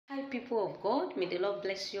people of God. May the Lord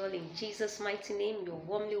bless you all in Jesus' mighty name. You're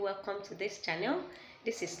warmly welcome to this channel.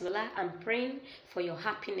 This is Lola. I'm praying for your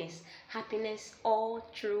happiness. Happiness all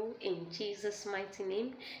through in Jesus' mighty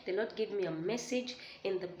name. The Lord gave me a message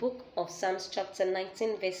in the book of Psalms chapter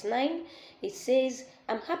 19 verse 9. It says,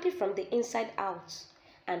 I'm happy from the inside out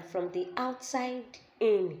and from the outside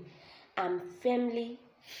in. I'm firmly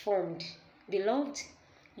formed. Beloved,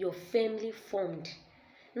 you're firmly formed.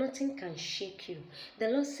 Nothing can shake you. The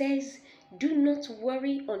Lord says, do not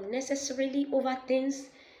worry unnecessarily over things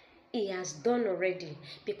He has done already,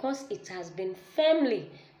 because it has been firmly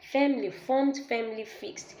formed, firmly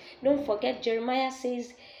fixed. Don't forget, Jeremiah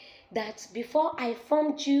says that before I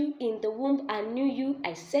formed you in the womb, I knew you,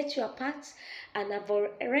 I set you apart, and I've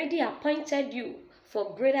already appointed you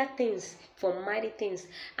for greater things, for mighty things.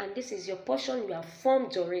 And this is your portion. You are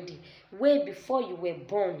formed already, way before you were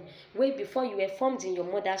born, way before you were formed in your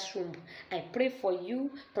mother's womb. I pray for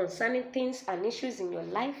you concerning things and issues in your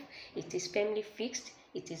life. It is firmly fixed.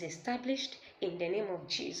 It is established in the name of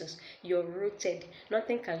Jesus. You're rooted.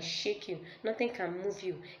 Nothing can shake you. Nothing can move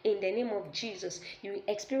you. In the name of Jesus, you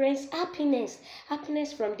experience happiness.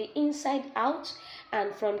 Happiness from the inside out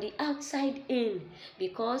and from the outside in,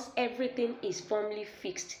 because everything is firmly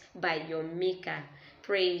fixed by your Maker.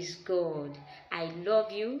 Praise God. I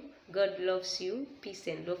love you. God loves you. Peace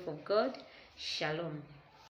and love of God. Shalom.